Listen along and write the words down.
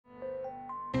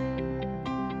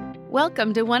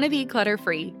Welcome to Wanna Be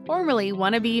Clutter-Free, formerly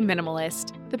Wanna Be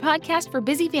Minimalist, the podcast for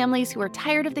busy families who are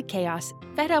tired of the chaos,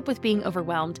 fed up with being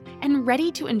overwhelmed, and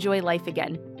ready to enjoy life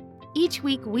again. Each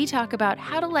week, we talk about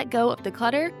how to let go of the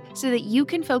clutter so that you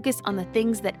can focus on the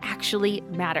things that actually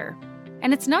matter.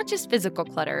 And it's not just physical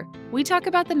clutter. We talk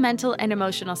about the mental and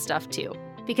emotional stuff too,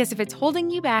 because if it's holding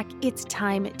you back, it's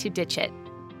time to ditch it.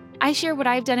 I share what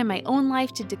I've done in my own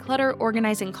life to declutter,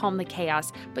 organize, and calm the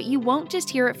chaos, but you won't just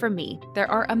hear it from me. There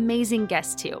are amazing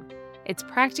guests too. It's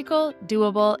practical,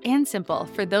 doable, and simple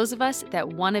for those of us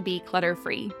that want to be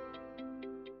clutter-free.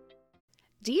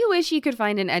 Do you wish you could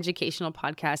find an educational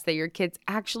podcast that your kids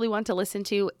actually want to listen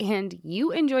to and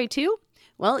you enjoy too?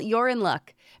 Well, you're in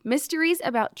luck. Mysteries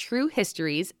About True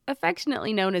Histories,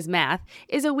 affectionately known as Math,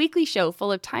 is a weekly show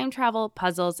full of time travel,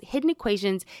 puzzles, hidden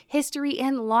equations, history,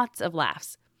 and lots of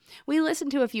laughs. We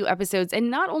listened to a few episodes,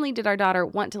 and not only did our daughter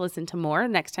want to listen to more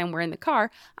next time we're in the car,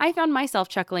 I found myself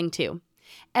chuckling too.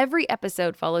 Every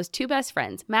episode follows two best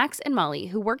friends, Max and Molly,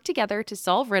 who work together to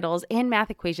solve riddles and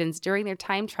math equations during their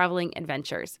time-traveling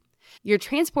adventures. You're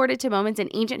transported to moments in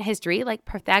ancient history like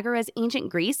Pythagoras' ancient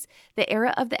Greece, the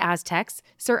era of the Aztecs,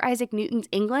 Sir Isaac Newton's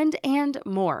England, and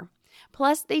more.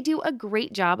 Plus, they do a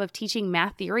great job of teaching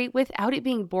math theory without it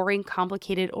being boring,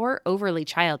 complicated, or overly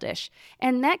childish.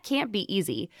 And that can't be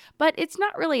easy. But it's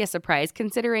not really a surprise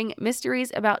considering Mysteries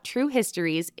About True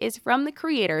Histories is from the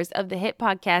creators of the hit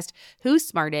podcast Who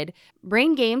Smarted,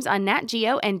 Brain Games on Nat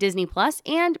Geo and Disney Plus,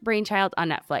 and Brainchild on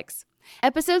Netflix.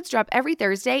 Episodes drop every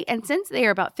Thursday, and since they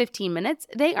are about 15 minutes,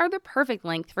 they are the perfect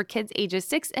length for kids ages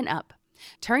 6 and up.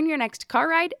 Turn your next car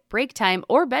ride, break time,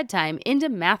 or bedtime into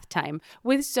math time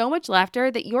with so much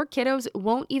laughter that your kiddos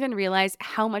won't even realize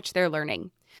how much they're learning.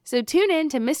 So tune in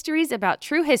to Mysteries About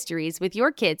True Histories with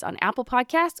your kids on Apple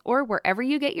Podcasts or wherever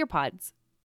you get your pods.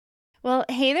 Well,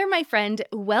 hey there, my friend.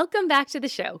 Welcome back to the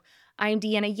show. I'm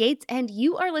Deanna Yates, and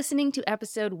you are listening to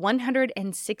episode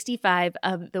 165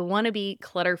 of the Wanna Be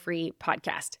Clutter-Free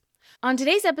podcast. On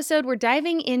today's episode, we're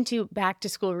diving into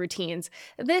back-to-school routines.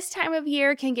 This time of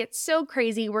year can get so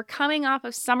crazy. We're coming off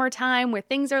of summertime where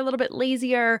things are a little bit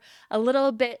lazier, a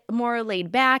little bit more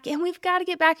laid back, and we've got to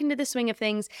get back into the swing of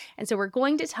things. And so we're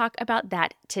going to talk about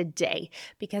that today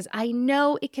because I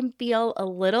know it can feel a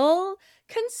little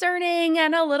concerning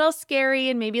and a little scary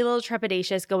and maybe a little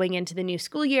trepidatious going into the new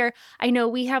school year. I know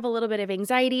we have a little bit of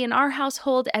anxiety in our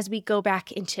household as we go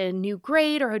back into new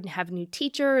grade or have new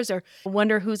teachers or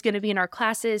wonder who's going to be in our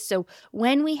classes. So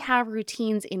when we have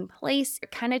routines in place,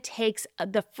 it kind of takes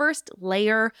the first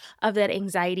layer of that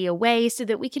anxiety away so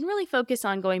that we can really focus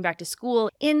on going back to school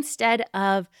instead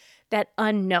of that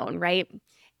unknown, right?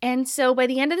 And so by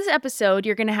the end of this episode,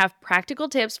 you're going to have practical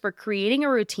tips for creating a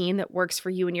routine that works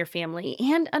for you and your family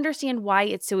and understand why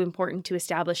it's so important to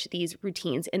establish these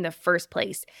routines in the first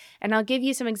place. And I'll give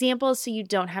you some examples so you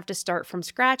don't have to start from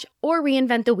scratch or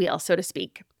reinvent the wheel, so to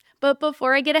speak. But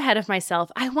before I get ahead of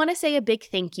myself, I want to say a big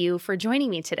thank you for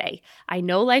joining me today. I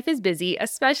know life is busy,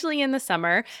 especially in the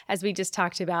summer, as we just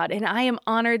talked about, and I am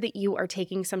honored that you are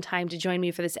taking some time to join me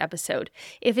for this episode.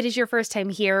 If it is your first time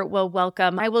here, well,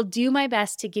 welcome. I will do my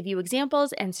best to give you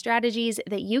examples and strategies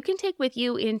that you can take with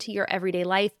you into your everyday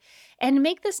life and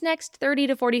make this next 30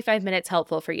 to 45 minutes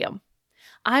helpful for you.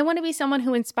 I want to be someone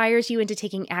who inspires you into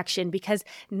taking action because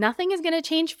nothing is going to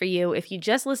change for you if you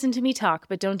just listen to me talk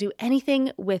but don't do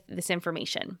anything with this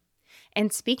information.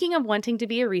 And speaking of wanting to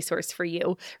be a resource for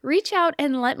you, reach out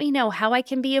and let me know how I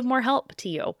can be of more help to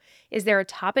you. Is there a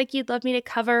topic you'd love me to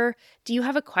cover? Do you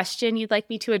have a question you'd like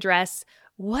me to address?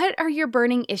 What are your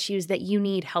burning issues that you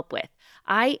need help with?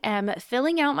 I am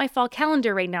filling out my fall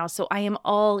calendar right now, so I am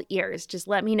all ears. Just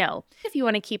let me know. If you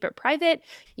want to keep it private,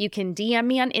 you can DM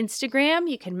me on Instagram.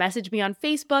 You can message me on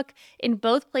Facebook. In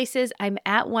both places, I'm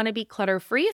at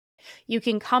wannabeclutterfree. You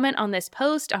can comment on this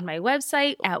post on my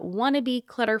website at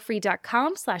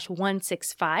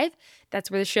wannabeclutterfree.com/165. That's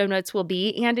where the show notes will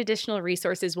be, and additional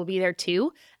resources will be there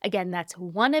too. Again, that's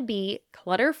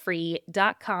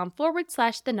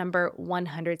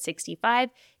wannabeclutterfree.com/165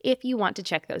 if you want to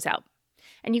check those out.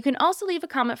 And you can also leave a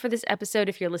comment for this episode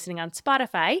if you're listening on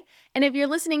Spotify. And if you're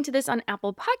listening to this on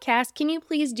Apple Podcasts, can you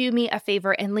please do me a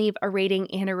favor and leave a rating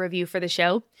and a review for the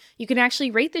show? You can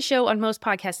actually rate the show on most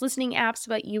podcast listening apps,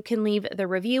 but you can leave the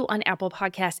review on Apple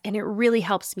Podcasts, and it really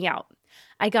helps me out.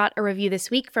 I got a review this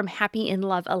week from Happy in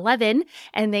Love 11,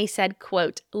 and they said,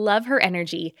 quote, "Love her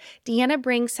energy. Deanna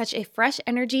brings such a fresh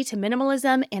energy to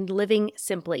minimalism and living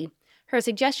simply. Her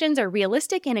suggestions are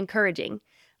realistic and encouraging.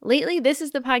 Lately, this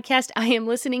is the podcast I am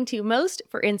listening to most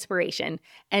for inspiration."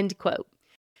 End quote.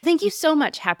 Thank you so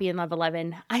much, Happy in Love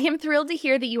 11. I am thrilled to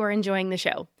hear that you are enjoying the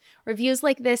show. Reviews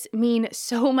like this mean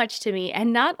so much to me,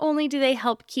 and not only do they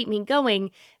help keep me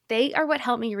going, they are what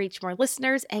help me reach more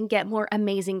listeners and get more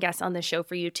amazing guests on the show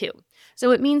for you too.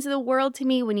 So it means the world to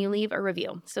me when you leave a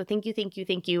review. So thank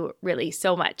you really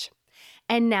so much.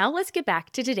 And now let's get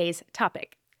back to today's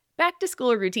topic, back to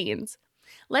school routines.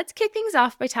 Let's kick things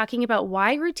off by talking about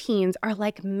why routines are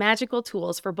like magical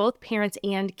tools for both parents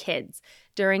and kids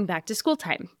during back to school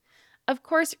time. Of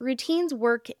course, routines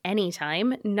work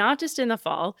anytime, not just in the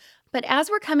fall, but as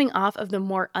we're coming off of the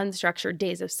more unstructured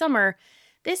days of summer,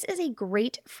 this is a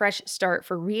great fresh start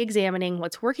for re-examining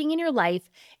what's working in your life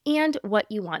and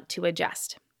what you want to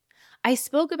adjust. I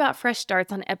spoke about fresh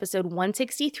starts on episode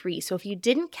 163, so if you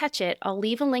didn't catch it, I'll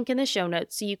leave a link in the show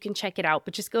notes so you can check it out,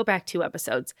 but just go back 2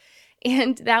 episodes.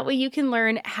 And that way you can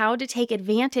learn how to take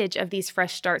advantage of these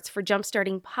fresh starts for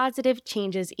jumpstarting positive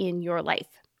changes in your life.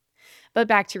 But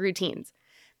back to routines.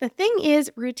 The thing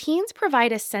is, routines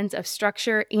provide a sense of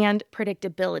structure and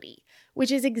predictability,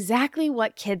 which is exactly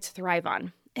what kids thrive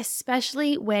on,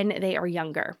 especially when they are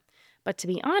younger. But to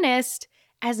be honest,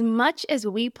 as much as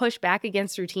we push back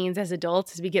against routines as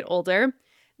adults as we get older,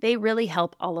 they really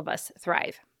help all of us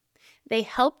thrive. They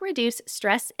help reduce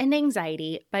stress and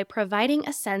anxiety by providing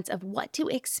a sense of what to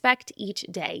expect each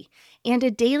day. And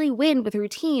a daily win with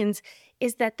routines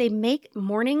is that they make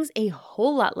mornings a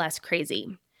whole lot less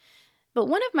crazy. But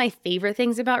one of my favorite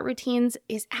things about routines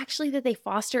is actually that they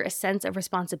foster a sense of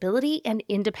responsibility and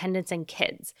independence in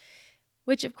kids,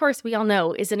 which of course we all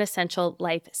know is an essential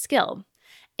life skill.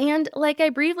 And like I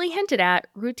briefly hinted at,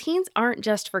 routines aren't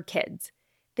just for kids.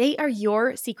 They are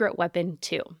your secret weapon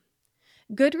too.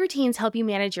 Good routines help you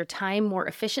manage your time more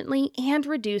efficiently and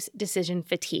reduce decision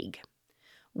fatigue.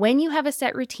 When you have a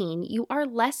set routine, you are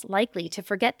less likely to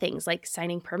forget things like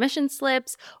signing permission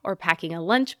slips or packing a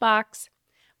lunchbox.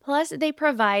 Plus, they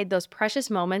provide those precious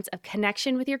moments of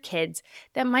connection with your kids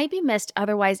that might be missed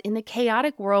otherwise in the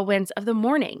chaotic whirlwinds of the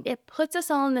morning. It puts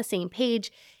us all on the same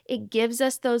page. It gives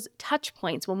us those touch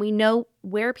points when we know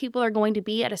where people are going to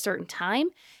be at a certain time,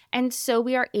 and so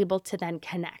we are able to then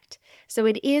connect. So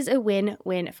it is a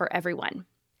win-win for everyone.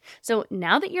 So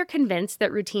now that you're convinced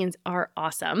that routines are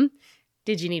awesome,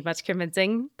 did you need much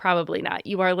convincing? Probably not.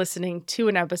 You are listening to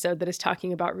an episode that is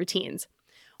talking about routines.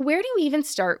 Where do we even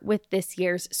start with this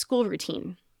year's school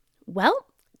routine? Well,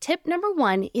 tip number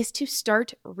 1 is to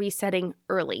start resetting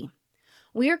early.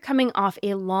 We are coming off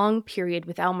a long period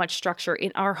without much structure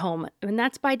in our home, and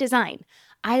that's by design.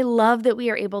 I love that we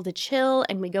are able to chill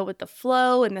and we go with the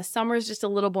flow, and the summer is just a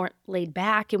little more laid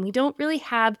back, and we don't really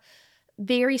have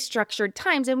very structured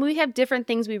times, and we have different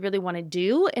things we really want to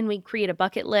do, and we create a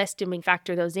bucket list and we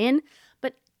factor those in.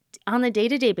 But on a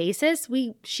day-to-day basis,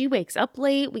 she wakes up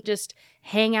late, we just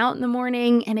hang out in the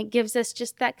morning, and it gives us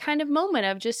just that kind of moment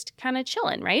of just kind of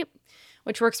chilling, right?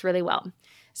 Which works really well.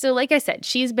 So like I said,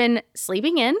 she's been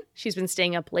sleeping in, she's been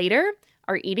staying up later,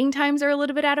 our eating times are a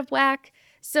little bit out of whack.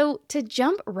 So to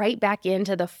jump right back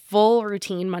into the full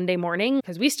routine Monday morning,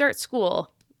 because we start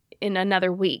school in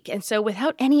another week, and so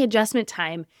without any adjustment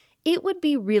time, it would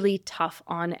be really tough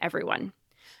on everyone.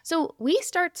 So we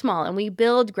start small and we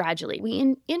build gradually.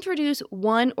 We introduce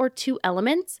 1 or 2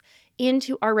 elements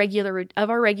into our regular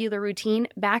routine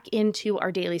back into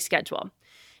our daily schedule.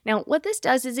 Now, what this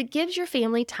does is it gives your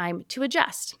family time to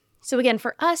adjust. So again,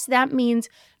 for us, that means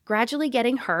gradually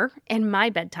getting her and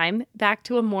my bedtime back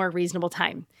to a more reasonable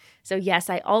time. So yes,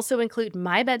 I also include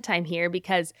my bedtime here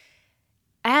because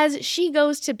as she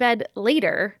goes to bed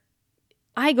later,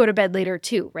 I go to bed later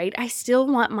too, right? I still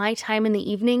want my time in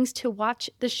the evenings to watch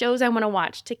the shows I want to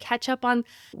watch, to catch up on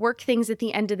work things at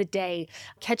the end of the day,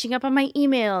 catching up on my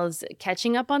emails,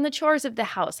 catching up on the chores of the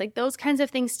house. Like those kinds of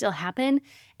things still happen,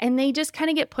 and they just kind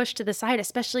of get pushed to the side,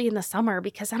 especially in the summer,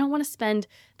 because I don't want to spend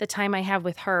the time I have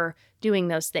with her doing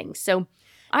those things. So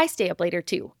I stay up later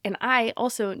too, and I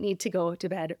also need to go to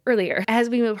bed earlier. As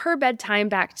we move her bedtime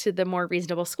back to the more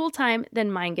reasonable school time,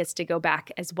 then mine gets to go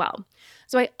back as well.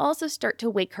 So I also start to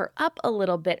wake her up a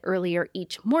little bit earlier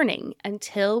each morning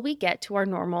until we get to our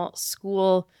normal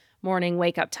school morning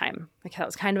wake up time. Like that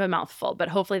was kind of a mouthful, but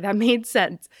hopefully that made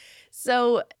sense.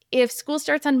 So if school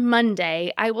starts on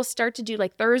Monday, I will start to do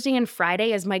like Thursday and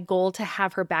Friday as my goal to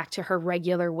have her back to her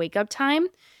regular wake up time.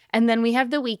 And then we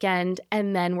have the weekend,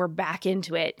 and then we're back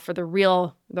into it for the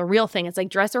real thing. It's like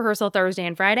dress rehearsal Thursday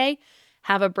and Friday,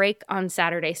 have a break on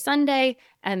Saturday, Sunday,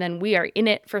 and then we are in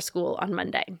it for school on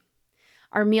Monday.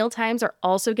 Our meal times are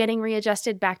also getting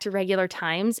readjusted back to regular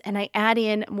times, and I add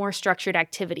in more structured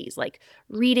activities like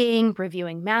reading,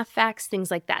 reviewing math facts,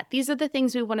 things like that. These are the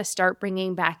things we want to start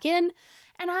bringing back in,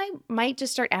 and I might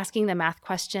just start asking the math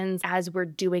questions as we're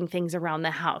doing things around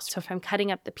the house. So if I'm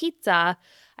cutting up the pizza,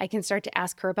 I can start to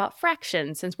ask her about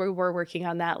fractions since we were working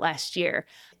on that last year.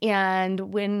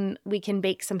 And when we can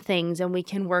bake some things and we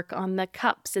can work on the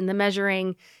cups and the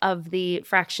measuring of the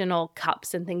fractional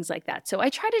cups and things like that. So I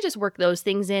try to just work those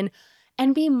things in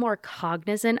and be more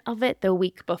cognizant of it the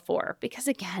week before. Because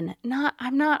again,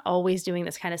 I'm not always doing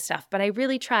this kind of stuff, but I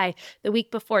really try the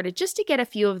week before to get a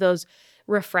few of those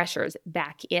refreshers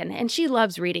back in. And she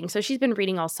loves reading, so she's been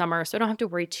reading all summer, so I don't have to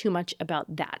worry too much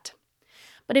about that.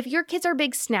 But if your kids are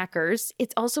big snackers,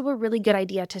 it's also a really good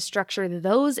idea to structure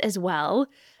those as well,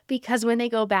 because when they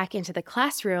go back into the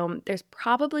classroom, there's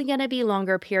probably going to be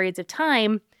longer periods of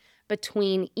time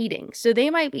between eating. So they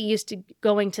might be used to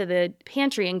going to the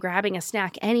pantry and grabbing a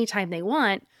snack anytime they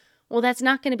want. Well, that's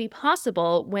not going to be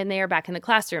possible when they are back in the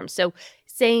classroom. So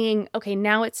saying, okay,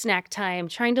 now it's snack time,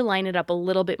 trying to line it up a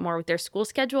little bit more with their school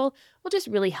schedule will just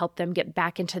really help them get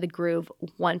back into the groove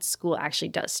once school actually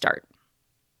does start.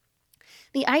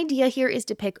 The idea here is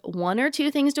to pick 1 or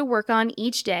 2 things to work on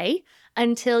each day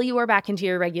until you are back into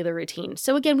your regular routine.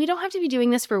 So again, we don't have to be doing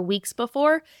this for weeks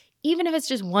before. Even if it's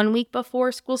just 1 week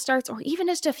before school starts or even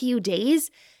just a few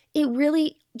days, it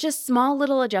really, just small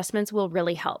little adjustments will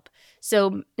really help.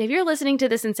 So if you're listening to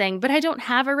this and saying, but I don't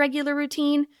have a regular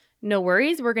routine, no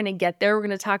worries. We're going to get there. We're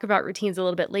going to talk about routines a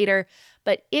little bit later.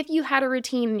 But if you had a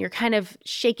routine and you're kind of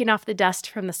shaking off the dust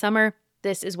from the summer,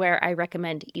 this is where I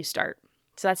recommend you start.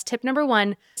 So that's tip number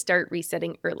 1, start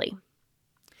resetting early.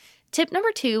 Tip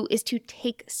number 2 is to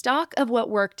take stock of what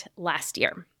worked last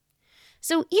year.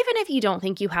 So even if you don't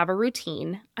think you have a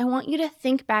routine, I want you to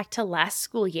think back to last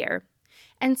school year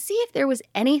and see if there was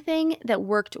anything that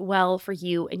worked well for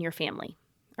you and your family.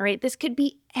 All right, this could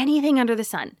be anything under the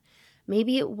sun.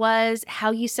 Maybe it was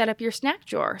how you set up your snack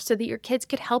drawer so that your kids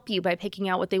could help you by picking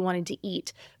out what they wanted to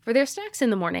eat for their snacks in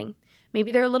the morning.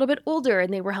 Maybe they're a little bit older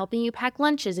and they were helping you pack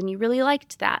lunches and you really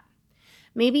liked that.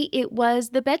 Maybe it was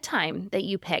the bedtime that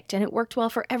you picked and it worked well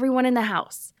for everyone in the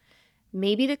house.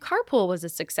 Maybe the carpool was a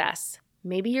success.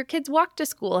 Maybe your kids walked to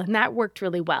school and that worked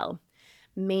really well.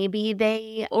 Maybe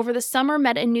they, over the summer,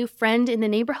 met a new friend in the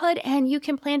neighborhood and you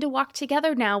can plan to walk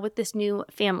together now with this new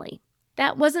family.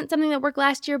 That wasn't something that worked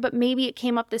last year, but maybe it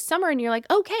came up this summer and you're like,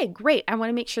 okay, great. I want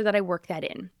to make sure that I work that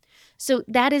in. So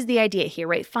that is the idea here,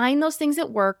 right? Find those things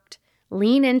that worked,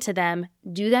 lean into them,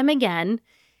 do them again.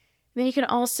 Then you can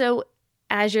also,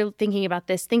 as you're thinking about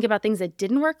this, think about things that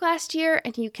didn't work last year,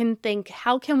 and you can think,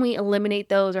 how can we eliminate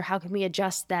those or how can we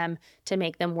adjust them to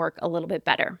make them work a little bit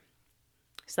better?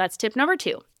 So that's tip number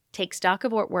 2, take stock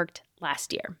of what worked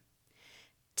last year.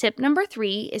 Tip number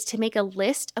 3 is to make a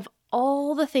list of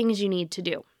all the things you need to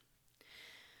do.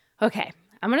 Okay,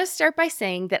 I'm going to start by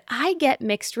saying that I get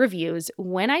mixed reviews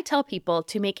when I tell people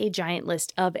to make a giant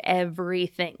list of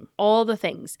everything, all the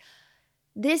things.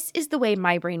 This is the way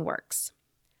my brain works.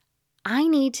 I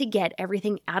need to get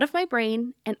everything out of my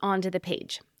brain and onto the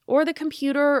page, or the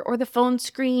computer or the phone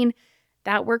screen.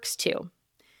 That works too.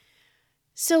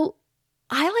 So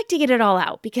I like to get it all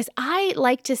out because I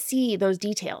like to see those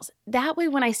details. That way,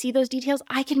 when I see those details,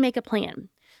 I can make a plan.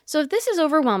 So if this is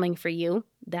overwhelming for you,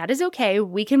 that is okay.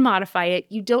 We can modify it.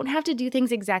 You don't have to do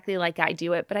things exactly like I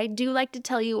do it, but I do like to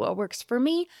tell you what works for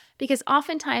me because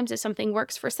oftentimes if something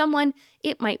works for someone,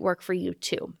 it might work for you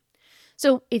too.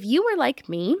 So if you are like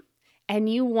me and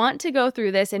you want to go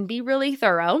through this and be really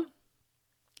thorough,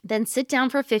 then sit down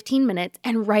for 15 minutes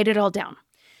and write it all down.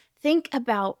 Think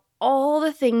about all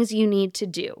the things you need to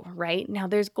do, right? Now,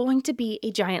 there's going to be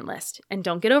a giant list, and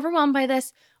don't get overwhelmed by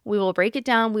this. We will break it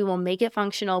down. We will make it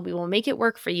functional. We will make it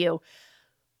work for you.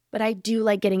 But I do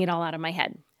like getting it all out of my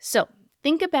head. So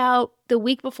think about the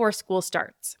week before school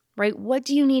starts, right? What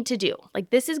do you need to do? Like,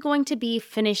 this is going to be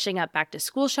finishing up back to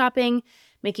school shopping,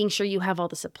 making sure you have all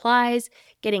the supplies,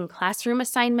 getting classroom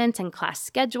assignments and class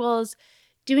schedules,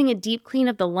 doing a deep clean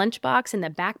of the lunchbox and the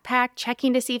backpack,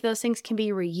 checking to see if those things can be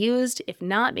reused. If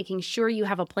not, making sure you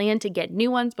have a plan to get new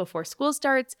ones before school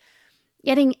starts.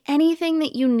 Getting anything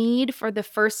that you need for the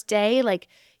first day, like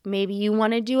maybe you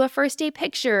want to do a first day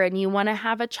picture and you want to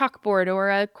have a chalkboard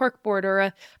or a corkboard or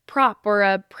a prop or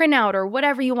a printout or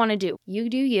whatever you want to do. You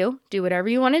do whatever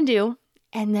you want to do.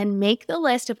 And then make the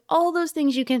list of all those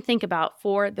things you can think about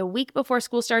for the week before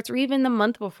school starts or even the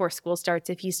month before school starts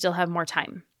if you still have more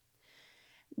time.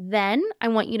 Then I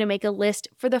want you to make a list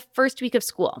for the first week of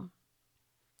school.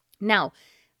 Now,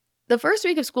 the first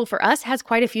week of school for us has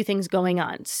quite a few things going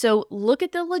on. So look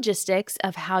at the logistics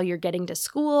of how you're getting to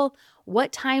school.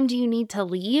 What time do you need to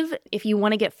leave if you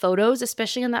want to get photos,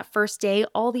 especially on that first day?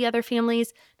 All the other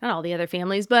families, not all the other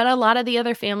families, but a lot of the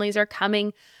other families are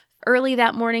coming early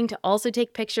that morning to also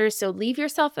take pictures. So leave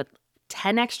yourself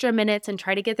 10 extra minutes and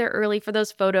try to get there early for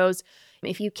those photos.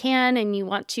 If you can and you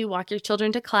want to walk your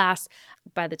children to class,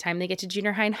 by the time they get to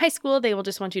junior high and high school, they will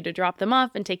just want you to drop them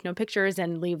off and take no pictures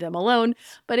and leave them alone.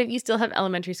 But if you still have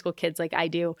elementary school kids like I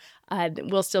do,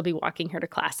 we'll still be walking her to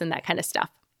class and that kind of stuff.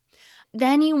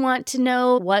 Then you want to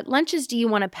know, what lunches do you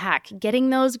want to pack? Getting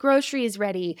those groceries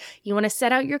ready. You want to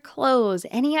set out your clothes,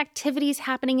 any activities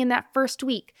happening in that first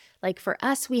week. Like for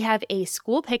us, we have a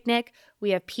school picnic, we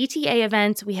have PTA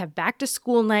events, we have back to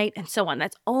school night, and so on.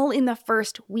 That's all in the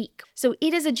first week. So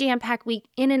it is a jam-packed week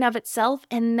in and of itself,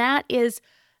 and that is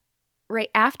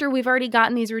right after we've already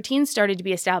gotten these routines started to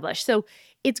be established. So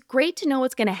it's great to know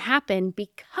what's going to happen,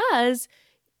 because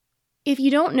if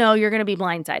you don't know, you're going to be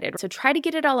blindsided. So try to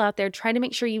get it all out there. Try to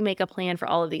make sure you make a plan for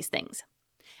all of these things.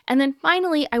 And then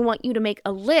finally, I want you to make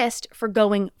a list for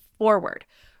going forward,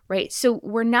 right? So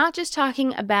we're not just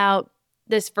talking about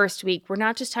this first week. We're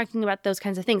not just talking about those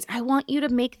kinds of things. I want you to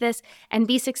make this and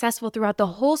be successful throughout the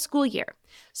whole school year.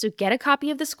 So get a copy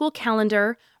of the school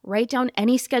calendar, write down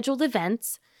any scheduled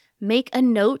events, make a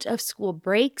note of school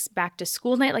breaks, back to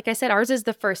school night. Like I said, ours is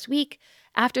the first week.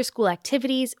 After school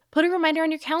activities, put a reminder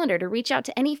on your calendar to reach out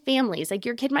to any families. Like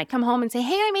your kid might come home and say,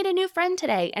 hey, I made a new friend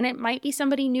today, and it might be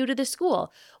somebody new to the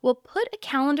school. Well, put a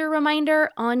calendar reminder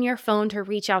on your phone to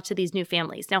reach out to these new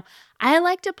families. Now, I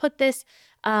like to put this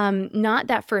not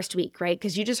that first week, right?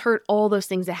 Because you just heard all those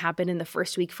things that happen in the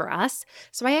first week for us.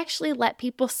 So I actually let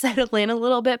people settle in a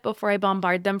little bit before I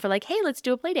bombard them for like, hey, let's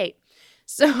do a play date.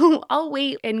 So I'll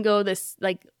wait and go this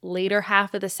like later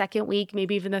half of the second week,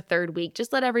 maybe even the third week.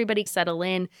 Just let everybody settle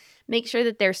in, make sure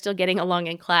that they're still getting along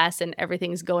in class and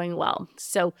everything's going well.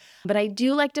 So, but I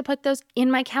do like to put those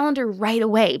in my calendar right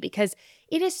away, because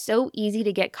it is so easy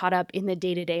to get caught up in the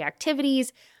day-to-day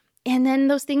activities. And then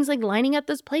those things like lining up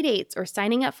those play dates or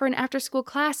signing up for an after-school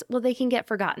class, well, they can get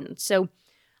forgotten. So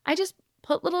I just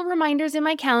put little reminders in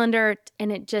my calendar,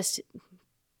 and it just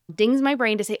dings my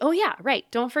brain to say, oh yeah, right,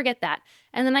 don't forget that.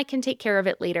 And then I can take care of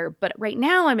it later. But right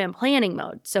now I'm in planning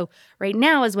mode. So right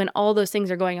now is when all those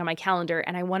things are going on my calendar,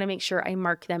 and I want to make sure I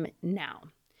mark them now.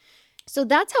 So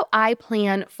that's how I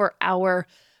plan for our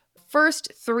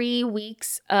first 3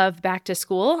 weeks of back to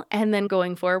school and then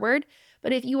going forward.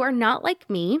 But if you are not like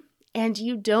me and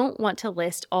you don't want to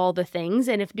list all the things,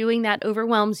 and if doing that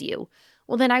overwhelms you,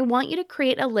 well, then I want you to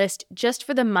create a list just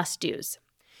for the must-dos.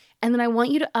 And then I want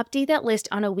you to update that list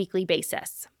on a weekly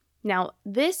basis. Now,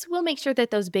 this will make sure that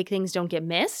those big things don't get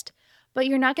missed, but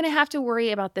you're not going to have to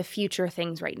worry about the future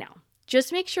things right now.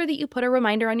 Just make sure that you put a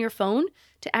reminder on your phone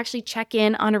to actually check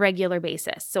in on a regular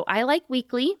basis. So I like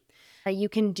weekly. You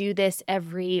can do this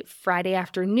every Friday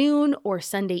afternoon or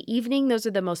Sunday evening. Those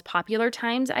are the most popular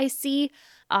times I see.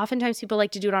 Oftentimes people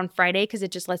like to do it on Friday because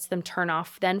it just lets them turn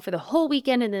off then for the whole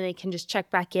weekend, and then they can just check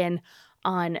back in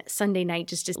on Sunday night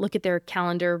just to look at their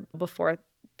calendar before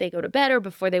they go to bed or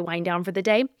before they wind down for the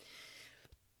day.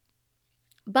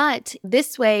 But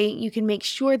this way, you can make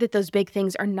sure that those big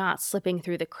things are not slipping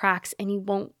through the cracks, and you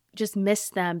won't just miss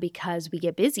them because we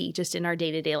get busy just in our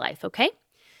day-to-day life, okay?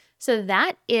 So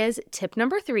that is tip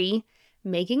number 3,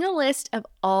 making a list of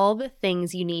all the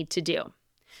things you need to do.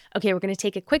 Okay, we're going to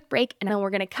take a quick break, and then we're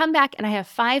going to come back, and I have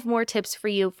 5 more tips for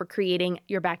you for creating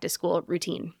your back-to-school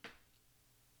routine.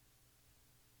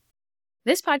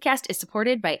 This podcast is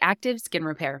supported by Active Skin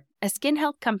Repair, a skin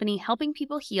health company helping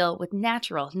people heal with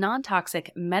natural,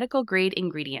 non-toxic, medical-grade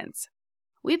ingredients.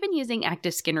 We've been using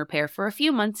Active Skin Repair for a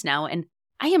few months now, and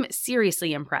I am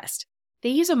seriously impressed. They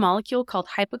use a molecule called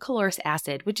hypochlorous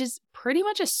acid, which is pretty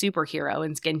much a superhero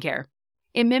in skincare.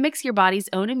 It mimics your body's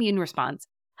own immune response,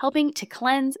 helping to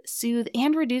cleanse, soothe,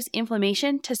 and reduce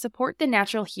inflammation to support the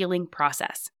natural healing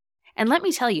process. And let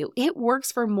me tell you, it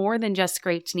works for more than just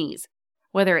scraped knees.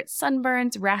 Whether it's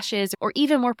sunburns, rashes, or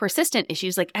even more persistent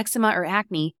issues like eczema or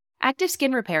acne, Active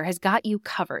Skin Repair has got you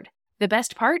covered. The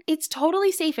best part? It's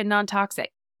totally safe and non-toxic.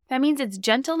 That means it's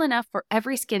gentle enough for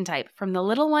every skin type, from the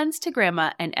little ones to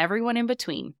grandma and everyone in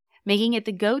between, making it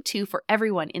the go-to for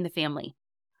everyone in the family.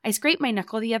 I scraped my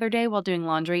knuckle the other day while doing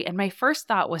laundry, and my first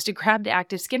thought was to grab the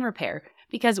Active Skin Repair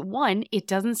because 1, it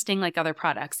doesn't sting like other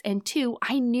products, and 2,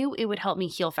 I knew it would help me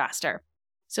heal faster.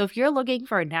 So if you're looking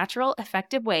for a natural,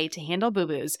 effective way to handle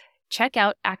boo-boos, check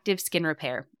out Active Skin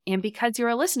Repair. And because you're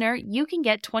a listener, you can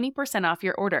get 20% off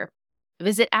your order.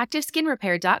 Visit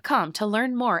ActiveSkinRepair.com to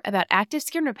learn more about Active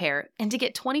Skin Repair, and to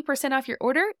get 20% off your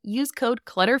order, use code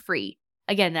CLUTTERFREE.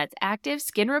 Again, that's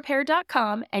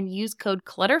ActiveSkinRepair.com and use code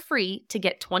CLUTTERFREE to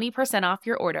get 20% off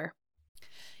your order.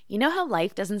 You know how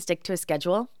life doesn't stick to a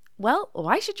schedule? Well,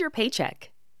 why should your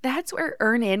paycheck? That's where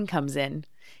EarnIn comes in.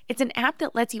 It's an app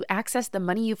that lets you access the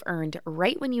money you've earned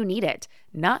right when you need it,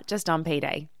 not just on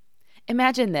payday.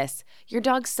 Imagine this. Your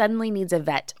dog suddenly needs a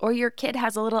vet, or your kid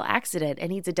has a little accident and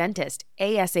needs a dentist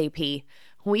ASAP.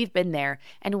 We've been there,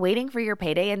 and waiting for your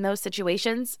payday in those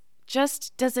situations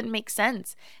just doesn't make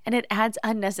sense, and it adds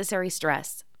unnecessary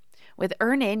stress. With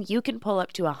EarnIn, you can pull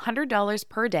up to $100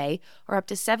 per day or up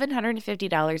to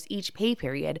 $750 each pay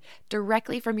period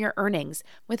directly from your earnings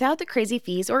without the crazy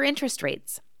fees or interest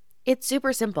rates. It's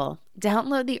super simple.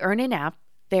 Download the EarnIn app,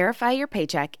 verify your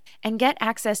paycheck, and get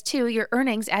access to your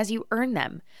earnings as you earn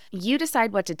them. You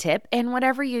decide what to tip, and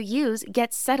whatever you use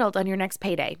gets settled on your next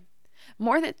payday.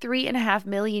 More than 3.5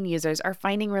 million users are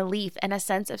finding relief and a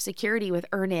sense of security with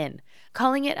EarnIn,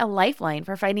 calling it a lifeline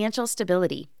for financial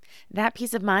stability. That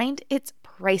peace of mind, it's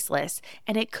priceless,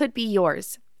 and it could be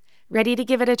yours. Ready to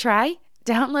give it a try?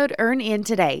 Download EarnIn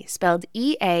today, spelled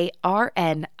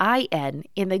EARNIN,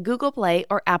 in the Google Play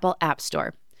or Apple App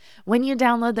Store. When you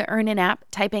download the EarnIn app,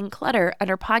 type in Clutter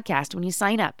under podcast when you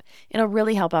sign up. It'll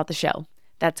really help out the show.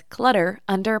 That's Clutter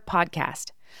under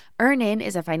podcast. EarnIn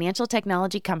is a financial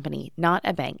technology company, not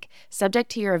a bank. Subject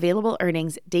to your available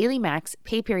earnings, daily max,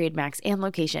 pay period max, and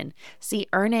location. See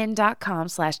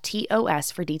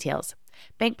earnin.com/TOS for details.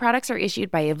 Bank products are issued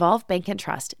by Evolve Bank and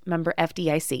Trust, member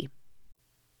FDIC.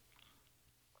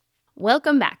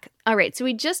 Welcome back. All right, so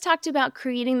we just talked about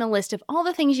creating the list of all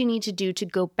the things you need to do to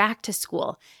go back to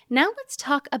school. Now let's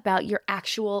talk about your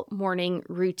actual morning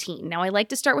routine. Now I like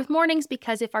to start with mornings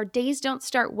because if our days don't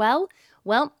start well,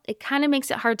 it kind of makes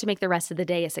it hard to make the rest of the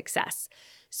day a success.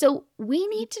 So we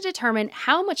need to determine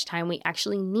how much time we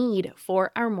actually need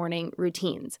for our morning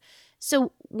routines.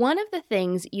 So one of the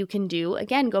things you can do,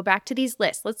 again, go back to these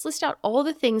lists. Let's list out all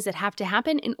the things that have to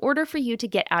happen in order for you to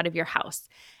get out of your house.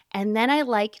 And then I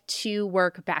like to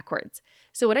work backwards.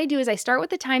 So what I do is I start with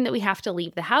the time that we have to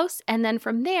leave the house, and then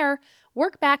from there,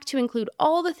 work back to include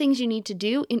all the things you need to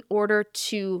do in order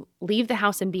to leave the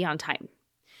house and be on time.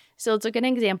 So let's look at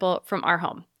an example from our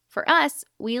home. For us,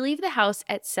 we leave the house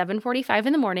at 7:45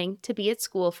 in the morning to be at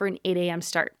school for an 8 a.m.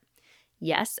 start.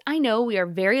 Yes, I know we are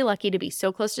very lucky to be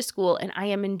so close to school, and I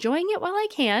am enjoying it while I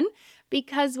can,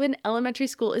 because when elementary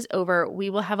school is over, we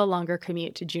will have a longer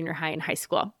commute to junior high and high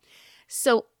school.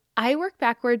 So I work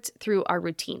backwards through our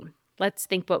routine. Let's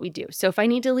think what we do. So if I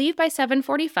need to leave by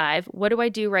 7:45, what do I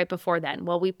do right before then?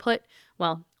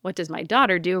 What does my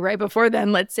daughter do right before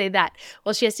then? Let's say that.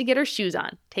 Well, she has to get her shoes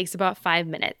on. Takes about 5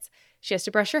 minutes. She has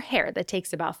to brush her hair. That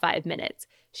takes about 5 minutes.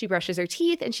 She brushes her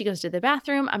teeth and she goes to the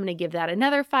bathroom. I'm going to give that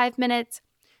another 5 minutes.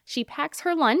 She packs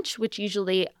her lunch, which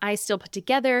usually I still put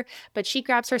together, but she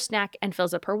grabs her snack and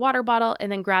fills up her water bottle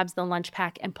and then grabs the lunch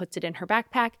pack and puts it in her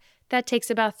backpack. That takes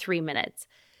about 3 minutes.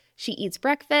 She eats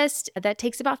breakfast. That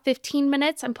takes about 15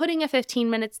 minutes. I'm putting a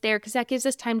 15 minutes there because that gives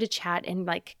us time to chat and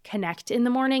connect in the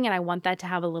morning, and I want that to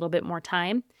have a little bit more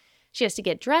time. She has to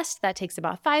get dressed. That takes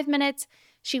about 5 minutes.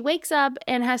 She wakes up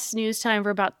and has snooze time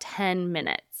for about 10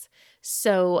 minutes.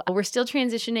 So we're still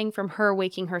transitioning from her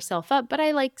waking herself up, but I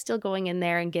like still going in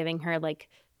there and giving her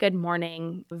good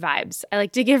morning vibes. I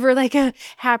like to give her a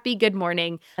happy good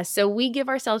morning. So we give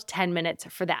ourselves 10 minutes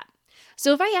for that.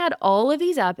 So if I add all of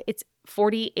these up, it's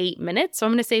 48 minutes. So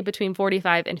I'm going to say between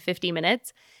 45 and 50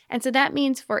 minutes. And so that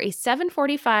means for a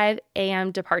 7:45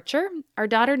 a.m. departure, our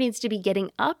daughter needs to be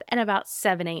getting up at about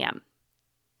 7 a.m.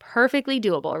 Perfectly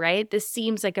doable, right? This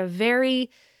seems like a very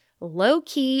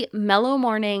low-key, mellow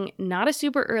morning, not a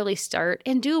super early start,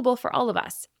 and doable for all of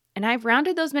us. And I've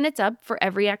rounded those minutes up for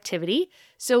every activity,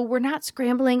 so we're not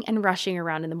scrambling and rushing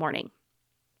around in the morning.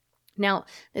 Now,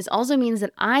 this also means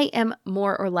that I am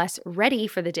more or less ready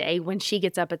for the day when she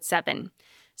gets up at 7.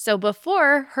 So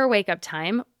before her wake-up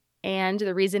time, and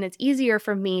the reason it's easier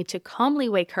for me to calmly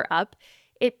wake her up,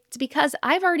 it's because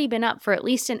I've already been up for at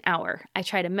least an hour. I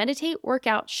try to meditate, work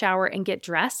out, shower, and get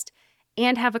dressed,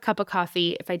 and have a cup of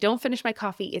coffee. If I don't finish my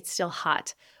coffee, it's still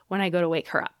hot when I go to wake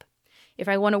her up. If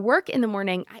I want to work in the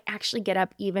morning, I actually get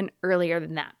up even earlier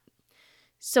than that.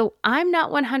 So I'm not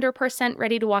 100%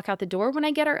 ready to walk out the door when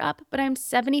I get her up, but I'm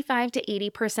 75 to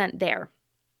 80% there.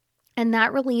 And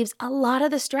that relieves a lot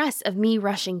of the stress of me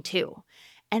rushing too.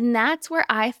 And that's where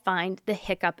I find the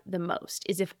hiccup the most,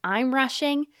 is if I'm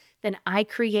rushing, then I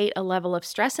create a level of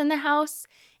stress in the house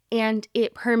and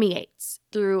it permeates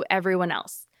through everyone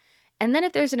else. And then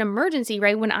if there's an emergency,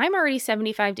 right, when I'm already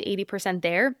 75 to 80%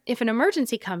 there, if an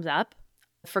emergency comes up,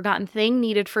 a forgotten thing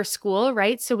needed for school,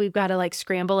 right? So we've got to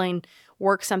scramble and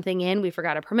work something in. We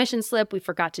forgot a permission slip. We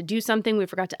forgot to do something. We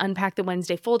forgot to unpack the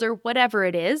Wednesday folder, whatever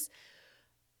it is.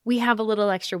 We have a little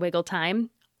extra wiggle time.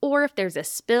 Or if there's a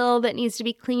spill that needs to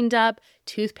be cleaned up,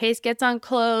 toothpaste gets on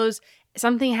clothes,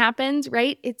 something happens,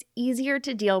 right? It's easier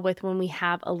to deal with when we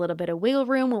have a little bit of wiggle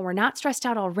room, when we're not stressed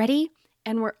out already,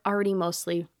 and we're already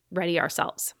mostly ready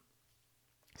ourselves.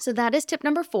 So that is tip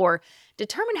number 4.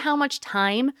 Determine how much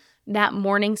time that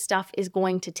morning stuff is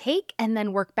going to take and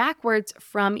then work backwards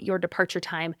from your departure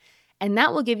time. And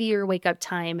that will give you your wake up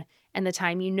time and the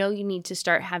time you know you need to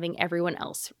start having everyone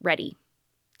else ready.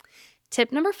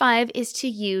 Tip number 5 is to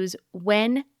use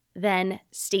when, then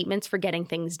statements for getting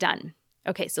things done.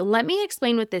 Okay, so let me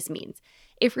explain what this means.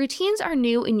 If routines are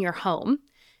new in your home,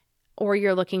 or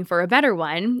you're looking for a better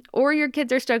one, or your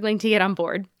kids are struggling to get on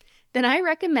board, then I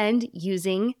recommend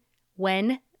using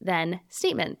when, then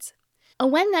statements. A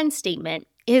when, then statement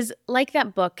is like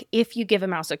that book, If You Give a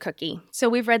Mouse a Cookie. So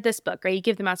we've read this book, right? You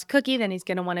give the mouse a cookie, then he's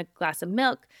going to want a glass of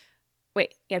milk.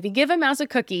 If you give a mouse a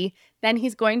cookie, then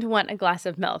he's going to want a glass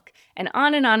of milk, and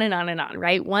on and on and on and on,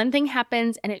 right? One thing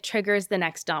happens and it triggers the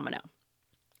next domino.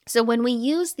 So when we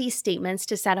use these statements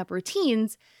to set up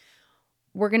routines,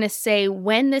 we're going to say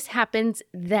when this happens,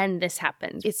 then this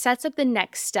happens. It sets up the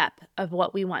next step of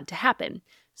what we want to happen.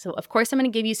 So of course, I'm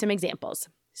going to give you some examples.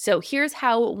 So here's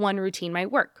how one routine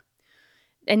might work.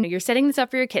 And you're setting this up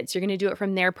for your kids. You're going to do it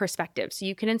from their perspective. So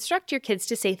you can instruct your kids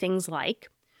to say things like,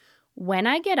 when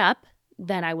I get up,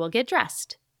 then I will get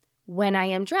dressed. When I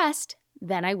am dressed,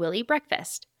 then I will eat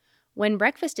breakfast. When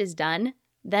breakfast is done,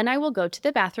 then I will go to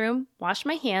the bathroom, wash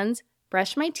my hands,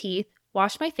 brush my teeth,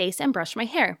 wash my face, and brush my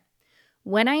hair.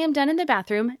 When I am done in the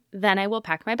bathroom, then I will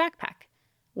pack my backpack.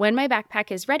 When my backpack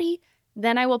is ready,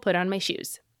 then I will put on my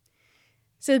shoes.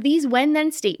 So these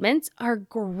when-then statements are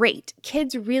great.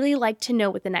 Kids really like to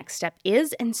know what the next step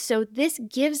is, and so this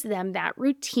gives them that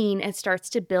routine and starts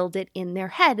to build it in their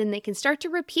head, and they can start to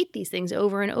repeat these things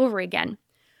over and over again.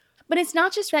 But it's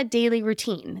not just that daily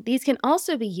routine. These can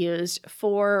also be used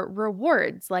for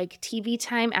rewards like TV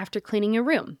time after cleaning your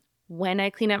room. When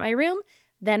I clean up my room,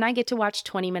 then I get to watch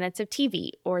 20 minutes of TV,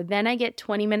 or then I get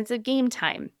 20 minutes of game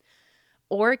time.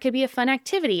 Or it could be a fun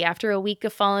activity after a week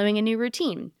of following a new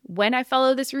routine. When I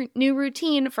follow this new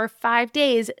routine for 5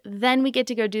 days, then we get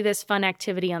to go do this fun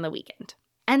activity on the weekend.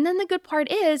 And then the good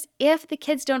part is, if the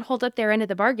kids don't hold up their end of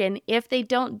the bargain, if they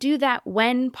don't do that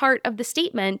when part of the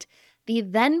statement, the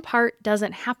then part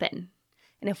doesn't happen.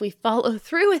 And if we follow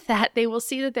through with that, they will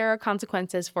see that there are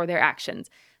consequences for their actions.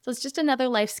 So it's just another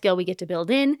life skill we get to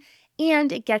build in.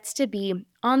 And it gets to be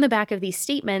on the back of these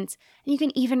statements, and you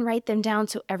can even write them down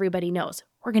so everybody knows.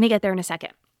 We're going to get there in a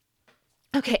second.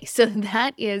 Okay, so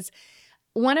that is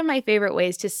one of my favorite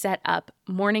ways to set up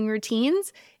morning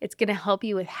routines. It's going to help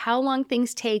you with how long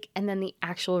things take and then the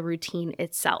actual routine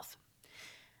itself.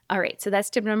 All right, so that's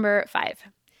tip number 5,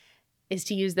 is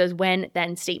to use those when,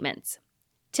 then statements.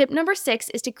 Tip number 6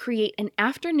 is to create an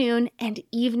afternoon and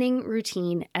evening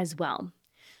routine as well.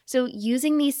 So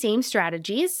using these same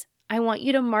strategies, I want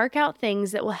you to mark out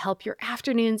things that will help your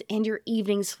afternoons and your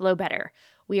evenings flow better.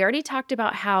 We already talked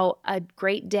about how a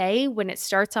great day, when it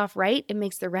starts off right, it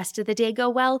makes the rest of the day go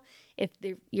well. If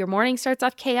your morning starts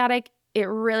off chaotic, it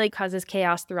really causes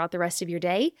chaos throughout the rest of your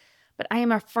day. But I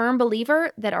am a firm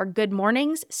believer that our good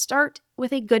mornings start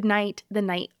with a good night the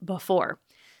night before.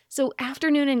 So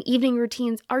afternoon and evening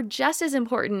routines are just as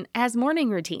important as morning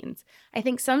routines. I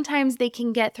think sometimes they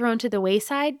can get thrown to the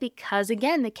wayside because,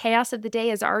 again, the chaos of the day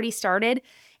has already started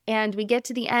and we get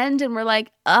to the end and we're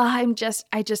like, I just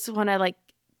want to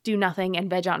do nothing and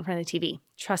veg out in front of the TV.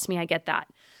 Trust me, I get that.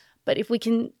 But if we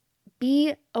can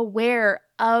be aware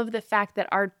of the fact that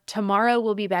our tomorrow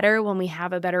will be better when we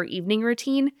have a better evening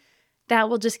routine, that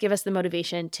will just give us the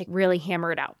motivation to really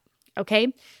hammer it out.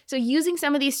 Okay, so using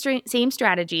some of these same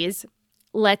strategies,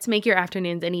 let's make your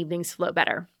afternoons and evenings flow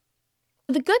better.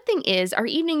 The good thing is our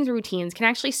evenings routines can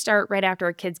actually start right after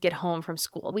our kids get home from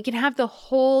school. We can have the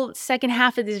whole second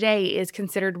half of the day is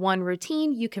considered one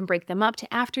routine. You can break them up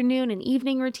to afternoon and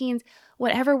evening routines,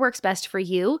 whatever works best for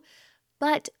you.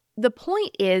 But the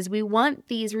point is we want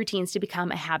these routines to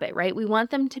become a habit, right? We want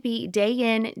them to be day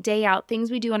in, day out,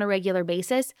 things we do on a regular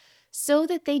basis, so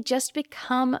that they just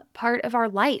become part of our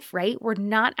life, right? We're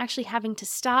not actually having to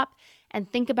stop and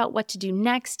think about what to do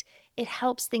next. It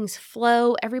helps things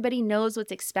flow. Everybody knows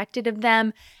what's expected of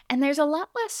them. And there's a lot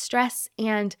less stress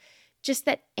and just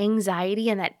that anxiety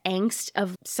and that angst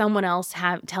of someone else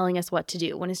telling us what to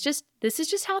do when this is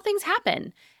just how things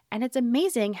happen. And it's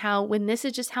amazing how when this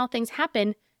is just how things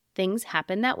happen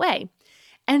that way.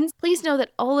 And please know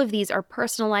that all of these are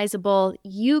personalizable.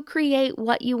 You create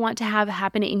what you want to have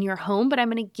happen in your home, but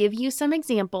I'm going to give you some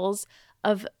examples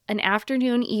of an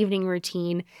afternoon evening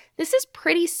routine. This is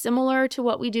pretty similar to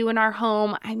what we do in our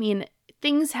home. I mean,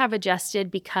 things have adjusted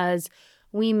because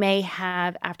we may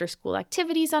have after school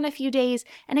activities on a few days.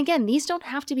 And again, these don't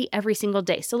have to be every single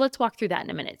day. So let's walk through that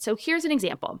in a minute. So here's an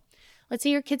example. Let's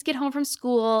say your kids get home from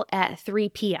school at 3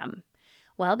 p.m.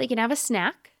 Well, they can have a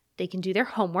snack. They can do their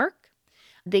homework.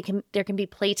 There can be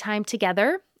playtime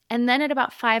together. And then at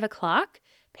about 5 o'clock,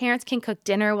 parents can cook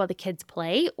dinner while the kids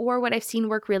play. Or what I've seen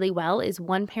work really well is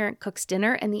one parent cooks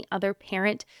dinner and the other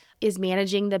parent is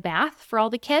managing the bath for all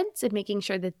the kids and making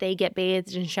sure that they get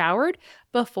bathed and showered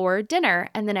before dinner.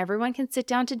 And then everyone can sit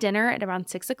down to dinner at around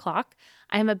 6 o'clock.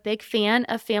 I'm a big fan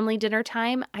of family dinner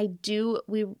time.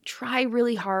 We try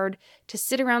really hard to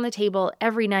sit around the table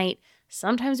every night.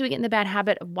 Sometimes we get in the bad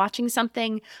habit of watching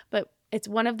something, but it's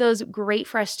one of those great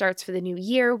fresh starts for the new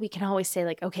year. We can always say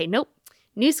like, okay, nope.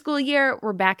 New school year,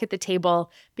 we're back at the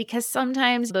table, because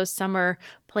sometimes those summer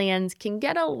plans can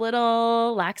get a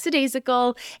little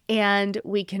lackadaisical and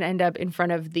we can end up in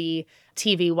front of the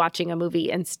TV watching a movie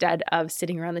instead of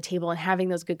sitting around the table and having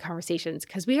those good conversations,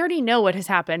 because we already know what has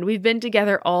happened. We've been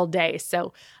together all day.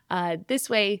 So this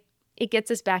way, it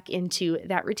gets us back into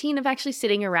that routine of actually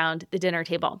sitting around the dinner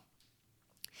table.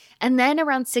 And then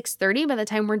around 6:30, by the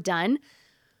time we're done,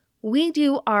 we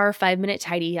do our 5-minute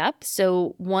tidy up.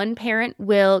 So one parent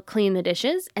will clean the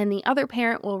dishes and the other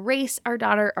parent will race our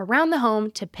daughter around the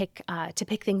home to pick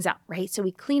things up, right? So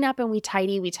we clean up and we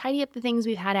tidy up the things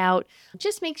we've had out.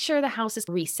 Just make sure the house is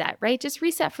reset, right? Just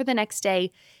reset for the next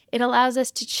day. It allows us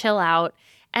to chill out.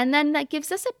 And then that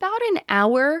gives us about an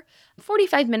hour,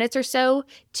 45 minutes or so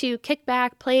to kick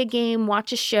back, play a game,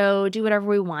 watch a show, do whatever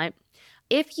we want.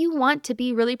 If you want to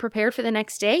be really prepared for the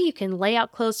next day, you can lay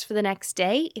out clothes for the next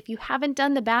day. If you haven't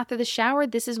done the bath or the shower,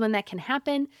 this is when that can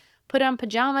happen. Put on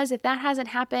pajamas if that hasn't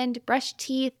happened, brush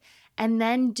teeth, and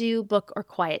then do book or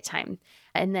quiet time.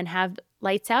 And then have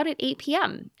lights out at 8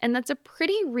 p.m. And that's a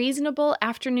pretty reasonable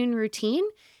afternoon routine.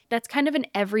 That's kind of an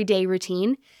everyday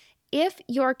routine. If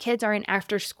your kids are in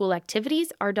after-school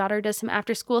activities, our daughter does some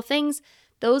after-school things,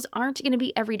 those aren't going to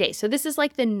be every day. So this is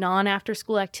like the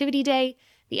non-after-school activity day.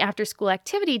 The after-school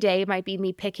activity day might be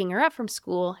me picking her up from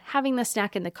school, having the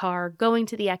snack in the car, going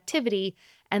to the activity,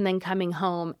 and then coming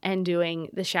home and doing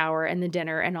the shower and the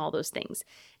dinner and all those things.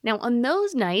 Now, on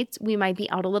those nights, we might be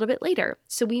out a little bit later.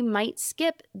 So we might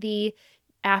skip the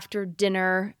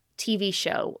after-dinner TV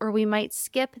show, or we might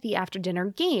skip the after-dinner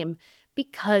game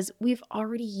because we've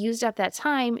already used up that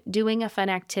time doing a fun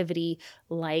activity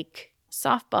like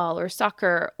softball or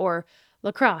soccer or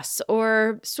lacrosse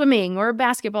or swimming or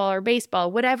basketball or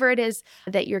baseball, whatever it is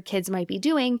that your kids might be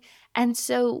doing. And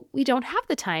so we don't have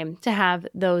the time to have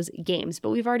those games,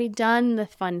 but we've already done the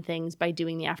fun things by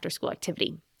doing the after school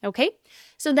activity. Okay,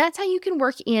 so that's how you can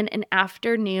work in an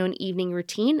afternoon evening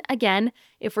routine. Again,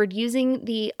 if we're using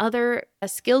the other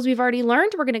skills we've already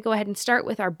learned, we're going to go ahead and start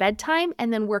with our bedtime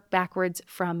and then work backwards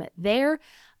from there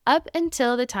up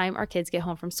until the time our kids get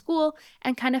home from school,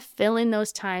 and kind of fill in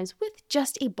those times with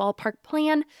just a ballpark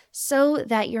plan so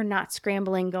that you're not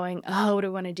scrambling going, oh, what do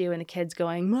I want to do? And the kids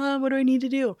going, Mom, what do I need to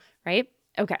do? Right?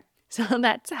 Okay, so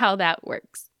that's how that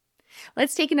works.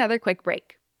 Let's take another quick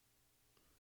break.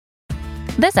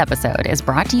 This episode is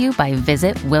brought to you by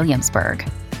Visit Williamsburg.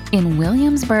 In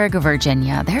Williamsburg,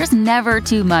 Virginia, there's never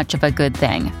too much of a good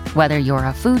thing. Whether you're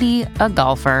a foodie, a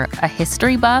golfer, a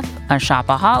history buff, a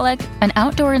shopaholic, an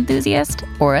outdoor enthusiast,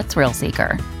 or a thrill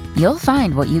seeker, you'll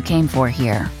find what you came for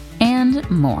here and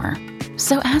more.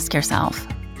 So ask yourself,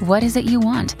 what is it you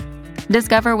want?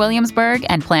 Discover Williamsburg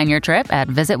and plan your trip at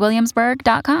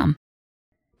visitwilliamsburg.com.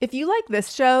 If you like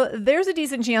this show, there's a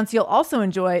decent chance you'll also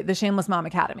enjoy the Shameless Mom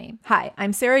Academy. Hi,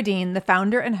 I'm Sarah Dean, the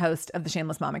founder and host of the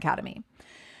Shameless Mom Academy.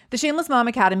 The Shameless Mom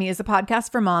Academy is a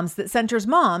podcast for moms that centers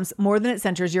moms more than it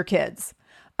centers your kids.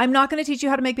 I'm not going to teach you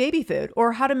how to make baby food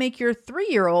or how to make your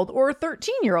 3-year-old or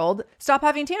 13-year-old stop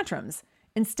having tantrums.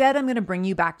 Instead, I'm going to bring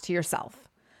you back to yourself.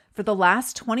 For the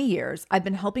last 20 years, I've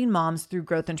been helping moms through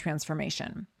growth and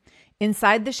transformation.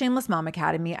 Inside the Shameless Mom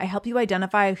Academy, I help you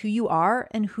identify who you are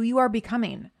and who you are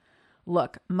becoming.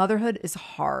 Look, motherhood is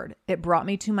hard. It brought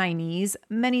me to my knees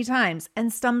many times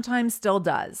and sometimes still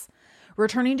does.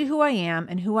 Returning to who I am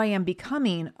and who I am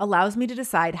becoming allows me to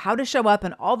decide how to show up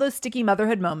in all those sticky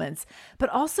motherhood moments, but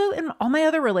also in all my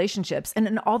other relationships and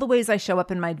in all the ways I show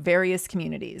up in my various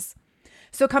communities.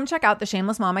 So come check out the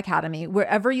Shameless Mom Academy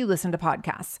wherever you listen to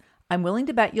podcasts. I'm willing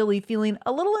to bet you'll leave feeling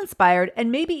a little inspired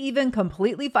and maybe even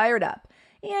completely fired up.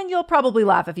 And you'll probably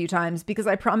laugh a few times because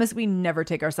I promise we never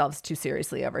take ourselves too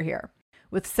seriously over here.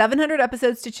 With 700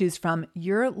 episodes to choose from,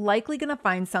 you're likely going to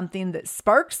find something that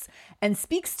sparks and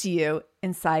speaks to you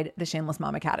inside the Shameless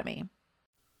Mom Academy.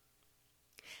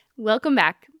 Welcome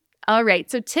back. All right,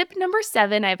 so tip number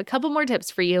 7, I have a couple more tips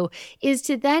for you, is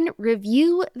to then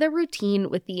review the routine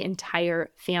with the entire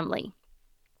family.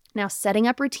 Now, setting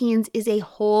up routines is a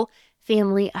whole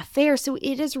family affair, so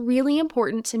it is really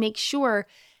important to make sure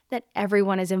that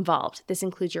everyone is involved. This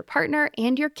includes your partner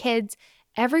and your kids,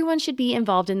 Everyone should be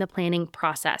involved in the planning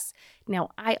process.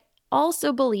 Now, I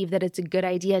also believe that it's a good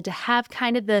idea to have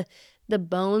kind of the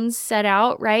bones set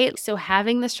out, right? So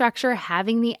having the structure,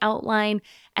 having the outline,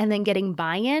 and then getting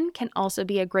buy-in can also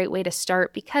be a great way to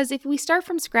start, because if we start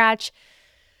from scratch,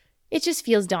 it just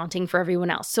feels daunting for everyone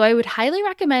else. So I would highly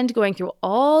recommend going through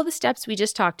all the steps we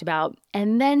just talked about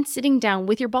and then sitting down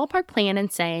with your ballpark plan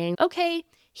and saying, okay,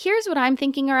 here's what I'm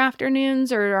thinking our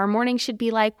afternoons or our mornings should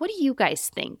be like. What do you guys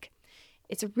think?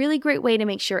 It's a really great way to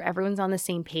make sure everyone's on the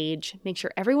same page, make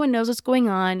sure everyone knows what's going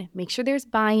on, make sure there's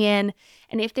buy-in.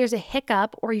 And if there's a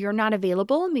hiccup or you're not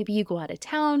available, maybe you go out of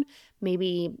town,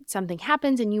 maybe something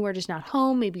happens and you are just not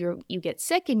home, maybe you get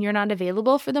sick and you're not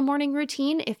available for the morning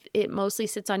routine. If it mostly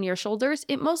sits on your shoulders,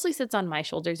 it mostly sits on my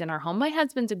shoulders in our home. My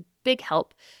husband's a big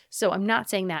help, so I'm not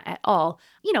saying that at all,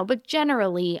 but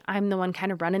generally I'm the one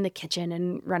kind of running the kitchen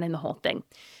and running the whole thing.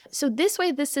 So this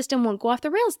way, this system won't go off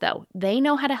the rails though. They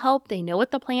know how to help, they know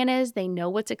what the plan is, they know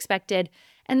what's expected,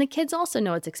 and the kids also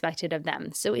know what's expected of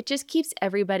them. So it just keeps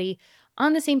everybody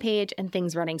on the same page and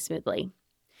things running smoothly.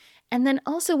 And then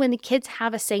also when the kids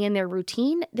have a say in their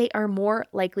routine, they are more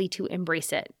likely to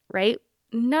embrace it, right?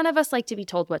 None of us like to be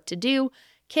told what to do.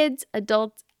 Kids,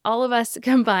 adults, all of us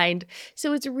combined.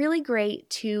 So it's really great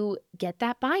to get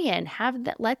that buy-in,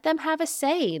 let them have a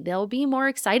say. They'll be more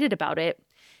excited about it.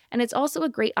 And it's also a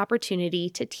great opportunity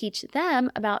to teach them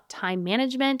about time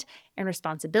management and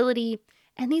responsibility.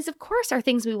 And these, of course, are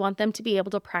things we want them to be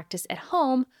able to practice at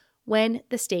home when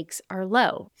the stakes are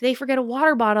low. If they forget a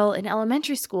water bottle in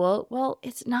elementary school, well,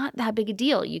 it's not that big a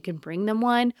deal. You can bring them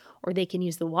one, or they can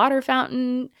use the water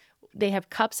fountain. They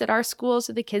have cups at our school,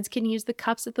 so the kids can use the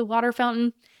cups at the water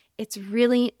fountain. It's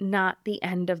really not the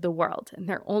end of the world, and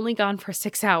they're only gone for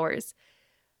 6 hours.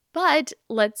 But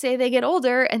let's say they get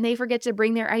older and they forget to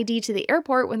bring their ID to the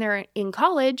airport when they're in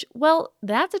college. Well,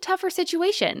 that's a tougher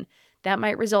situation. That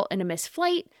might result in a missed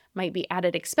flight, might be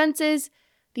added expenses.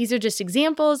 These are just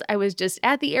examples. I was just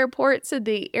at the airport, so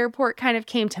the airport kind of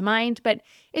came to mind. But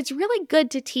it's really good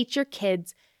to teach your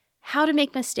kids how to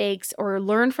make mistakes or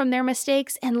learn from their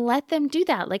mistakes and let them do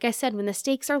that. Like I said, when the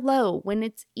stakes are low, when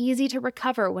it's easy to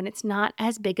recover, when it's not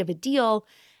as big of a deal,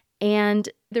 and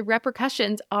the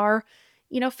repercussions are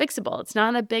fixable. It's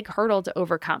not a big hurdle to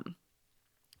overcome.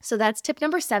 So that's tip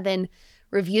number 7.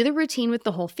 Review the routine with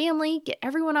the whole family, get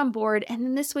everyone on board, and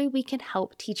then this way we can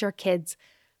help teach our kids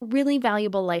really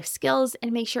valuable life skills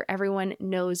and make sure everyone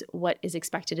knows what is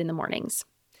expected in the mornings.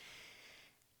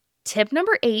 Tip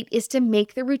number 8 is to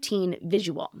make the routine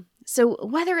visual. So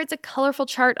whether it's a colorful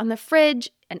chart on the fridge,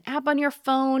 an app on your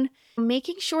phone,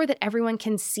 making sure that everyone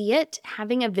can see it,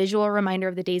 having a visual reminder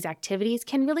of the day's activities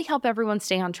can really help everyone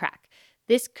stay on track.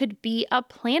 This could be a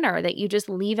planner that you just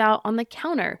leave out on the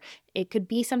counter. It could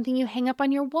be something you hang up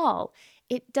on your wall.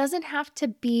 It doesn't have to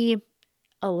be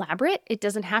elaborate. It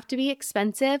doesn't have to be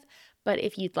expensive. But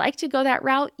if you'd like to go that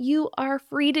route, you are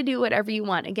free to do whatever you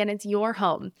want. Again, it's your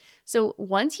home. So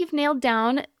once you've nailed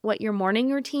down what your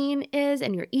morning routine is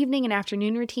and your evening and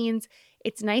afternoon routines,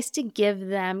 it's nice to give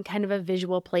them kind of a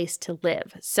visual place to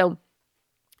live. So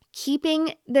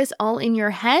keeping this all in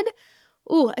your head,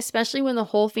 especially when the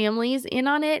whole family is in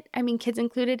on it, kids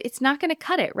included, it's not going to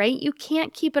cut it, right? You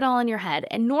can't keep it all in your head,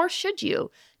 and nor should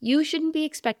you. You shouldn't be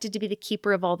expected to be the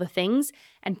keeper of all the things,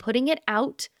 and putting it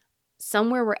out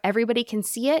somewhere where everybody can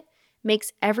see it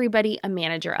makes everybody a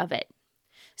manager of it.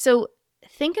 So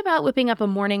think about whipping up a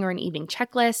morning or an evening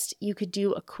checklist. You could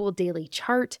do a cool daily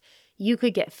chart. You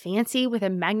could get fancy with a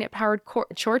magnet-powered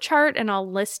chore chart, and I'll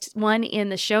list one in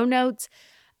the show notes.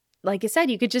 Like I said,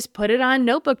 you could just put it on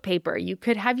notebook paper. You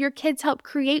could have your kids help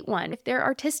create one. If they're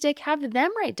artistic, have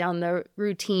them write down the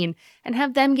routine and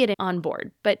have them get on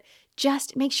board. But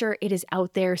just make sure it is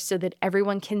out there so that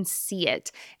everyone can see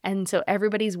it. And so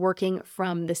everybody's working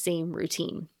from the same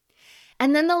routine.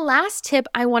 And then the last tip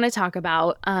I want to talk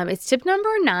about, it's tip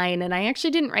number 9. And I actually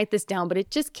didn't write this down, but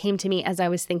it just came to me as I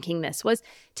was thinking this, was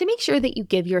to make sure that you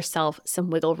give yourself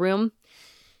some wiggle room.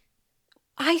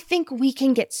 I think we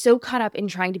can get so caught up in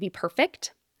trying to be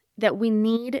perfect that we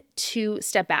need to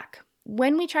step back.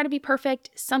 When we try to be perfect,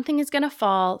 something is going to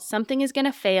fall, something is going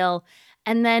to fail,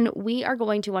 and then we are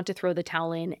going to want to throw the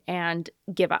towel in and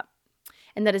give up.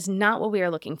 And that is not what we are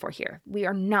looking for here. We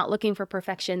are not looking for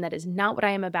perfection. That is not what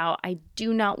I am about. I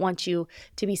do not want you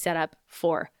to be set up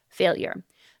for failure.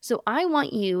 So I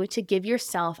want you to give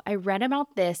yourself, I read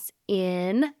about this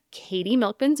in Katie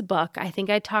Milkman's book. I think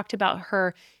I talked about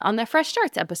her on the Fresh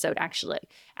Starts episode,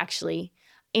 actually.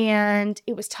 And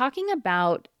it was talking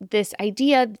about this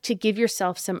idea to give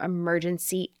yourself some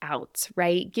emergency outs,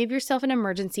 right? Give yourself an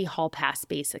emergency hall pass,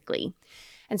 basically.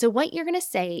 And so what you're going to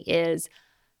say is,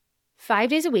 5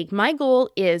 days a week. My goal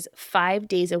is 5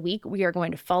 days a week. We are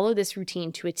going to follow this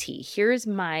routine to a T. Here's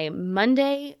my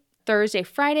Monday, Thursday,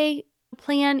 Friday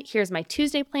plan. Here's my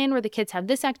Tuesday plan where the kids have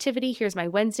this activity. Here's my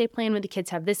Wednesday plan where the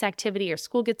kids have this activity or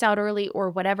school gets out early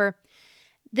or whatever.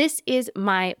 This is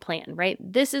my plan, right?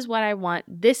 This is what I want.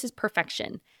 This is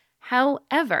perfection.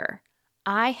 However,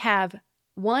 I have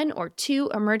 1 or 2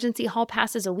 emergency hall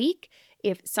passes a week.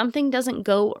 If something doesn't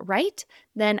go right,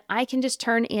 then I can just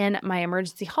turn in my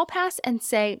emergency hall pass and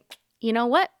say, you know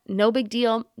what? No big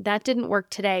deal. That didn't work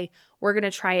today. We're going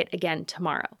to try it again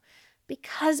tomorrow.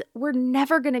 Because we're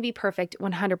never going to be perfect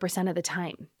 100% of the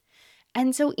time.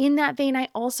 And so in that vein, I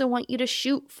also want you to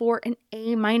shoot for an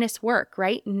A- work,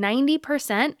 right?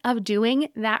 90% of doing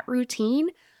that routine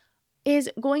is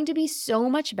going to be so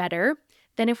much better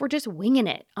than if we're just winging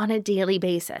it on a daily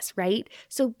basis, right?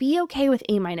 So be okay with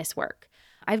A- work.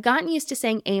 I've gotten used to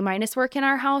saying A- work in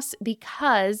our house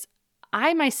because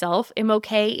I myself am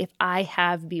okay if I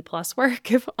have B+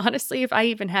 work. If I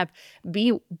even have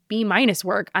B-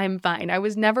 work, I'm fine. I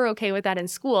was never okay with that in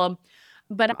school.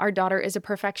 But our daughter is a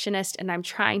perfectionist and I'm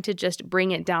trying to just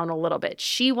bring it down a little bit.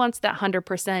 She wants that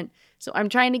 100%. So I'm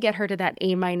trying to get her to that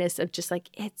A- of just like,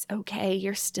 it's okay.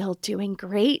 You're still doing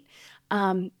great.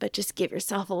 But just give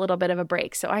yourself a little bit of a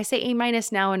break. So I say A-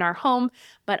 now in our home,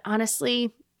 but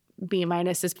honestly, B-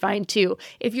 is fine too.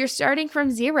 If you're starting from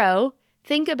 0,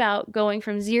 think about going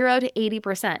from 0 to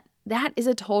 80%. That is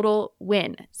a total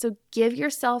win. So give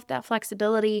yourself that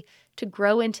flexibility to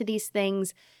grow into these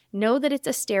things. Know that it's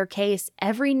a staircase.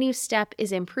 Every new step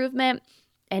is improvement.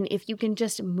 And if you can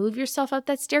just move yourself up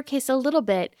that staircase a little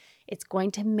bit, it's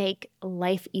going to make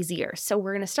life easier. So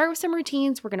we're going to start with some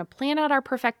routines. We're going to plan out our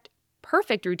perfect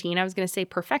routine. I was going to say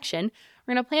perfection.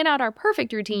 We're going to plan out our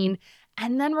perfect routine.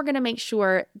 And then we're going to make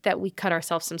sure that we cut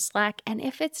ourselves some slack. And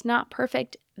if it's not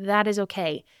perfect, that is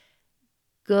okay.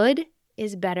 Good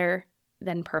is better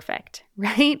than perfect,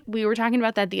 right? We were talking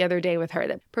about that the other day with her,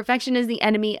 that perfection is the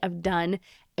enemy of done.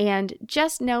 And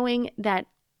just knowing that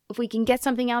if we can get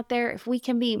something out there, if we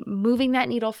can be moving that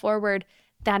needle forward,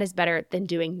 that is better than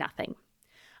doing nothing.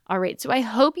 All right, so I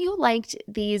hope you liked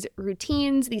these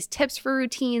routines, these tips for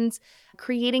routines,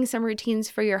 creating some routines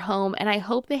for your home, and I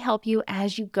hope they help you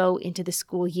as you go into the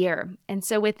school year. And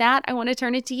so with that, I want to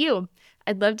turn it to you.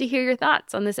 I'd love to hear your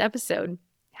thoughts on this episode.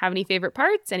 Have any favorite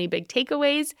parts? Any big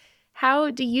takeaways?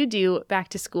 How do you do back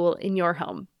to school in your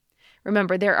home?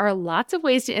 Remember, there are lots of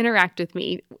ways to interact with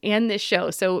me and this show,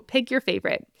 so pick your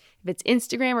favorite. If it's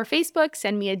Instagram or Facebook,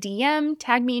 send me a DM,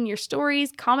 tag me in your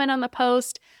stories, comment on the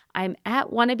post. I'm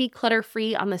at Wannabe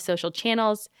Clutter-Free on the social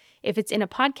channels. If it's in a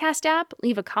podcast app,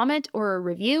 leave a comment or a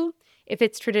review. If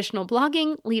it's traditional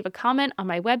blogging, leave a comment on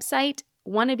my website,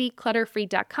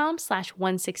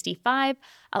 wannabeclutterfree.com/165.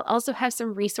 I'll also have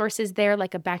some resources there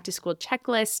like a back to school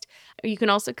checklist. Or you can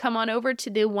also come on over to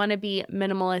the Wannabe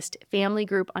Minimalist family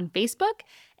group on Facebook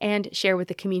and share with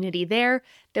the community there.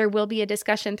 There will be a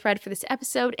discussion thread for this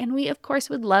episode, and we of course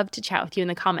would love to chat with you in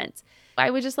the comments. I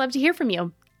would just love to hear from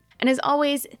you. And as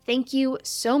always, thank you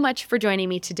so much for joining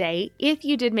me today. If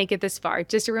you did make it this far,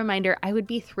 just a reminder, I would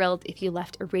be thrilled if you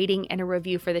left a rating and a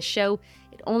review for the show.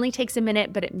 It only takes a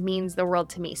minute, but it means the world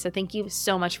to me. So thank you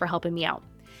so much for helping me out.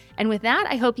 And with that,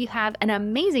 I hope you have an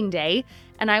amazing day,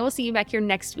 and I will see you back here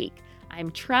next week.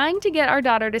 I'm trying to get our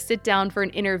daughter to sit down for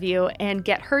an interview and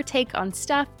get her take on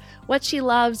stuff, what she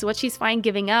loves, what she's fine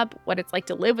giving up, what it's like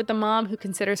to live with a mom who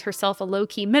considers herself a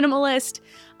low-key minimalist.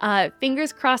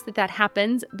 Fingers crossed that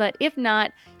happens, but if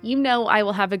not, you know I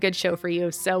will have a good show for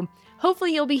you. So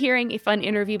hopefully you'll be hearing a fun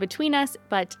interview between us,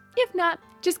 but if not,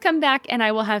 just come back and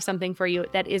I will have something for you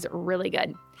that is really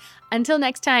good. Until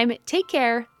next time, take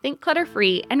care, think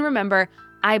clutter-free, and remember,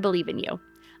 I believe in you.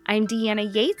 I'm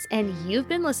Deanna Yates, and you've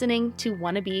been listening to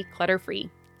Wannabe Clutter-Free.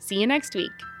 See you next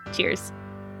week. Cheers.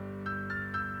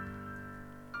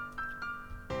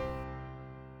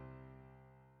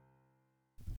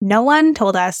 No one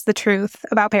told us the truth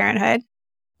about parenthood.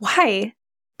 Why?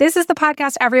 This is the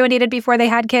podcast everyone needed before they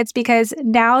had kids, because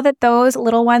now that those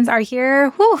little ones are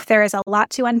here, there is a lot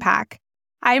to unpack.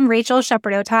 I'm Rachel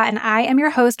Shepardota, and I am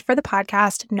your host for the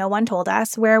podcast No One Told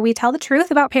Us, where we tell the truth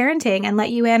about parenting and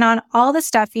let you in on all the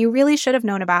stuff you really should have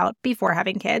known about before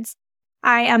having kids.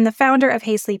 I am the founder of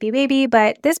Hey Sleepy Baby,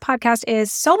 but this podcast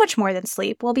is so much more than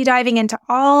sleep. We'll be diving into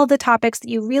all the topics that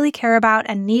you really care about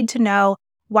and need to know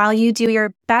while you do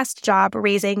your best job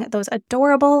raising those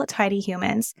adorable, tiny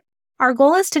humans. Our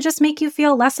goal is to just make you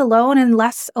feel less alone and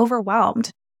less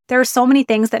overwhelmed. There are so many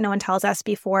things that no one tells us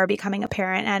before becoming a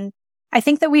parent, and I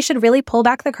think that we should really pull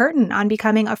back the curtain on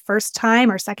becoming a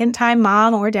first-time or second-time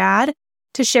mom or dad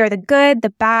to share the good,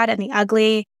 the bad, and the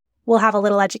ugly. We'll have a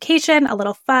little education, a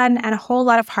little fun, and a whole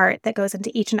lot of heart that goes into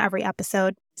each and every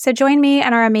episode. So join me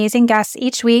and our amazing guests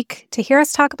each week to hear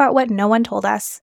us talk about what no one told us.